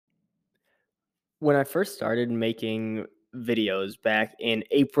When I first started making videos back in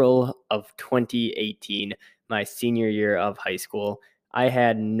April of 2018, my senior year of high school, I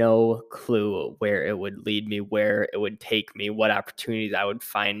had no clue where it would lead me, where it would take me, what opportunities I would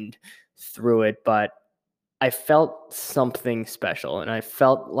find through it. But I felt something special and I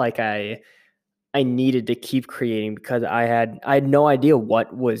felt like I needed to keep creating because I had no idea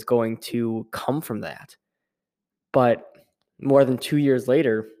what was going to come from that. But more than 2 years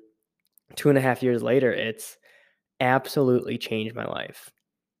later, 2.5 years later, it's absolutely changed my life.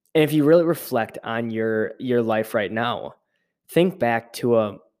 And if you really reflect on your life right now, think back to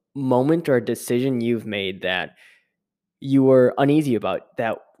a moment or a decision you've made that you were uneasy about,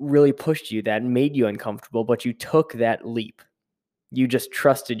 that really pushed you, that made you uncomfortable, but you took that leap. You just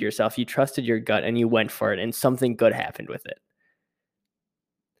trusted yourself, you trusted your gut, and you went for it, and something good happened with it.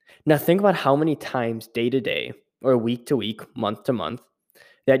 Now think about how many times day to day, or week to week, month to month,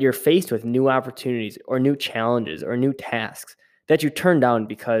 that you're faced with new opportunities or new challenges or new tasks that you turn down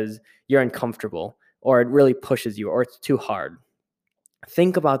because you're uncomfortable or it really pushes you or it's too hard.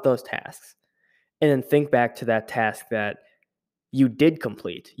 Think about those tasks and then think back to that task that you did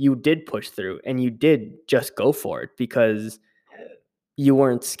complete, you did push through, and you did just go for it because you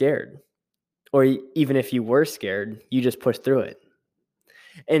weren't scared. Or even if you were scared, you just pushed through it.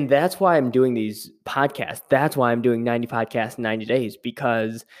 And that's why I'm doing these podcasts. That's why I'm doing 90 podcasts in 90 days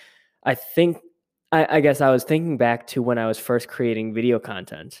because I think I guess I was thinking back to when I was first creating video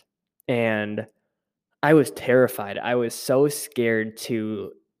content, and I was terrified. I was so scared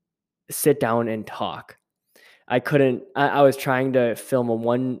to sit down and talk. I couldn't. I was trying to film a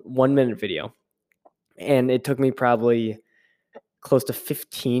one minute video, and it took me probably close to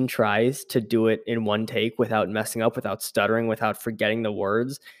 15 tries to do it in one take without messing up, without stuttering, without forgetting the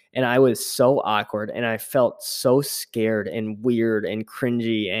words. And I was so awkward, and I felt so scared and weird and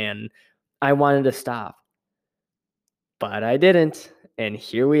cringy, and I wanted to stop. But I didn't, and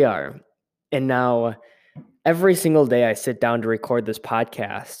here we are. And now every single day I sit down to record this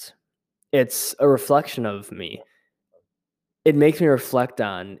podcast, it's a reflection of me. It makes me reflect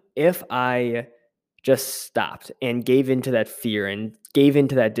on if I just stopped and gave into that fear and gave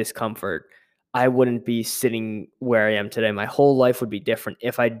into that discomfort, I wouldn't be sitting where I am today. My whole life would be different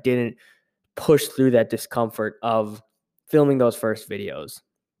if I didn't push through that discomfort of filming those first videos.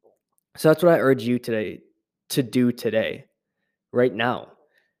 So that's what I urge you today to do today, right now.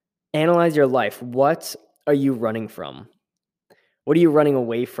 Analyze your life. What are you running from? What are you running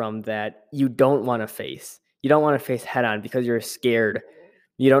away from that you don't want to face? You don't want to face head on because you're scared.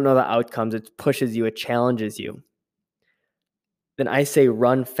 You don't know the outcomes. It pushes you, it challenges you. Then I say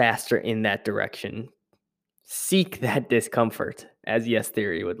run faster in that direction. Seek that discomfort, as Yes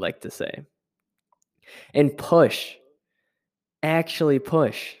Theory would like to say. And push. Actually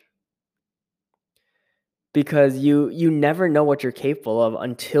push. Because you never know what you're capable of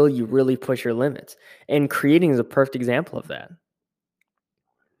until you really push your limits. And creating is a perfect example of that.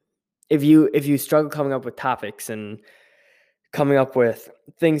 If you struggle coming up with topics and coming up with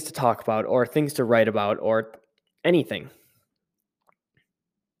things to talk about or things to write about or anything,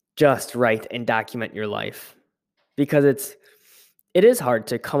 just write and document your life because it is hard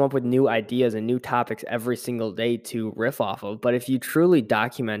to come up with new ideas and new topics every single day to riff off of. But if you truly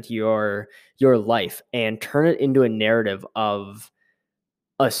document your life and turn it into a narrative of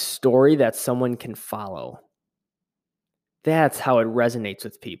a story that someone can follow, that's how it resonates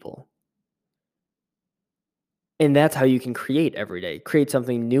with people. And that's how you can create every day, create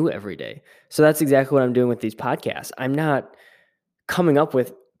something new every day. So that's exactly what I'm doing with these podcasts. I'm not coming up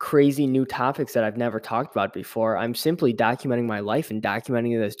with crazy new topics that I've never talked about before. I'm simply documenting my life and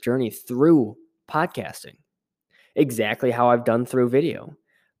documenting this journey through podcasting, exactly how I've done through video,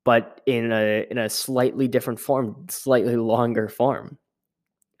 but in a slightly different form, slightly longer form.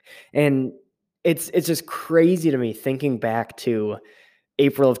 And it's just crazy to me thinking back to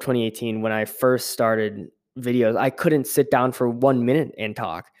April of 2018 when I first started videos. I couldn't sit down for 1 minute and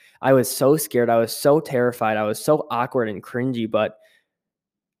talk. I was so scared. I was so terrified. I was so awkward and cringy. But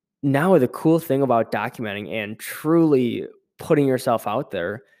now the cool thing about documenting and truly putting yourself out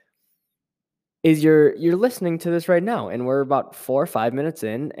there is you're listening to this right now, and we're about 4 or 5 minutes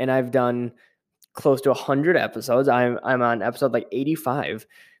in, and I've done close to 100 episodes. I'm on episode like 85,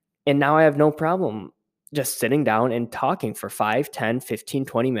 and now I have no problem just sitting down and talking for 5, 10, 15,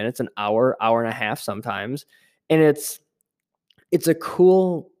 20 minutes, an hour, hour and a half sometimes. And it's a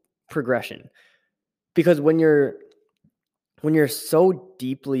cool progression because when you're so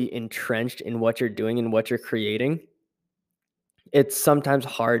deeply entrenched in what you're doing and what you're creating, it's sometimes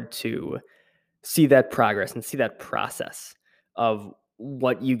hard to see that progress and see that process of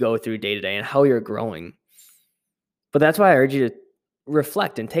what you go through day to day and how you're growing. But that's why I urge you to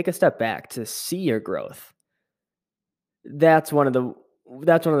reflect and take a step back to see your growth. That's one of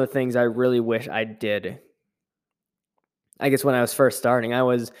the things I really wish I did. I guess when I was first starting, I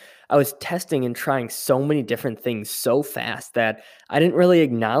was testing and trying so many different things so fast that I didn't really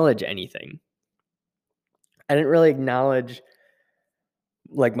acknowledge anything. I didn't really acknowledge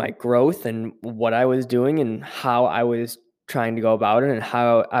like my growth and what I was doing and how I was trying to go about it and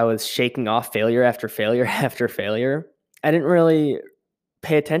how I was shaking off failure after failure after failure. I didn't really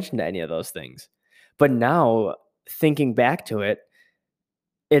pay attention to any of those things. But now thinking back to it,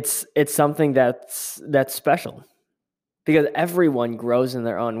 it's something that's special because everyone grows in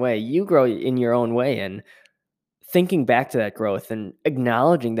their own way. You grow in your own way, and thinking back to that growth and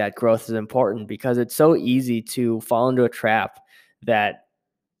acknowledging that growth is important because it's so easy to fall into a trap that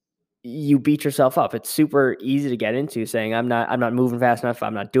you beat yourself up. It's super easy to get into saying, I'm not moving fast enough.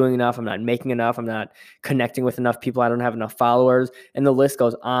 I'm not doing enough. I'm not making enough. I'm not connecting with enough people. I don't have enough followers. And the list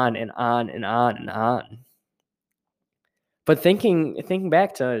goes on and on and on and on. But thinking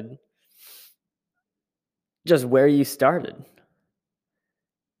back to just where you started,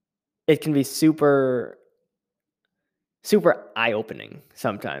 it can be super, super eye-opening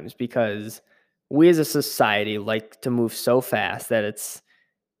sometimes because we as a society like to move so fast that it's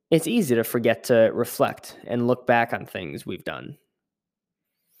easy to forget to reflect and look back on things we've done.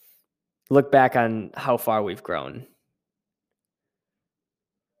 Look back on how far we've grown.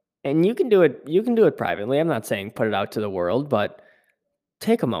 And you can do it privately. I'm not saying put it out to the world, but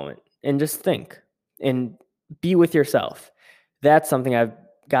take a moment and just think and be with yourself. That's something I've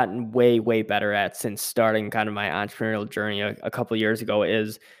gotten way, way better at since starting kind of my entrepreneurial journey a couple years ago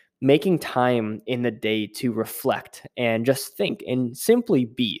is making time in the day to reflect and just think and simply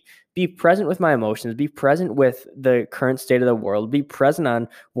be present with my emotions, be present with the current state of the world, be present on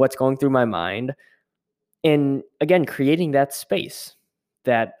what's going through my mind. And again, creating that space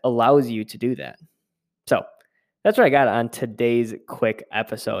that allows you to do that. So that's what I got on today's quick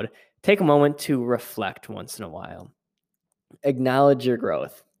episode. Take a moment to reflect once in a while, acknowledge your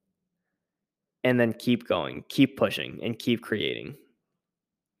growth, and then keep going, keep pushing, and keep creating.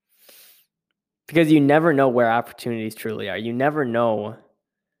 Because you never know where opportunities truly are. You never know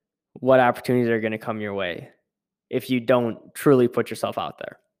what opportunities are going to come your way if you don't truly put yourself out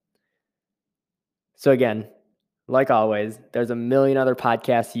there. So again, like always, there's a million other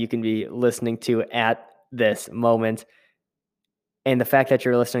podcasts you can be listening to at this moment. And the fact that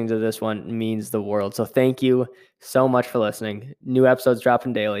you're listening to this one means the world. So thank you so much for listening. New episodes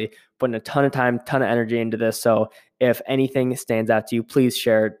dropping daily, putting a ton of time, ton of energy into this. So if anything stands out to you, please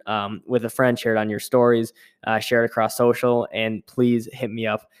share it with a friend, share it on your stories, share it across social, and please hit me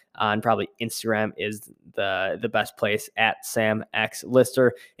up on probably Instagram is the best place at Sam X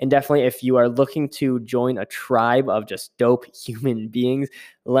Lister. And definitely if you are looking to join a tribe of just dope human beings,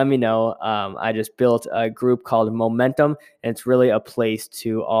 let me know. I just built a group called Momentum, and it's really a place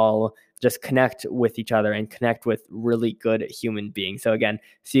to all just connect with each other and connect with really good human beings. So again,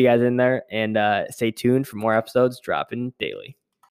 see you guys in there and stay tuned for more episodes dropping daily.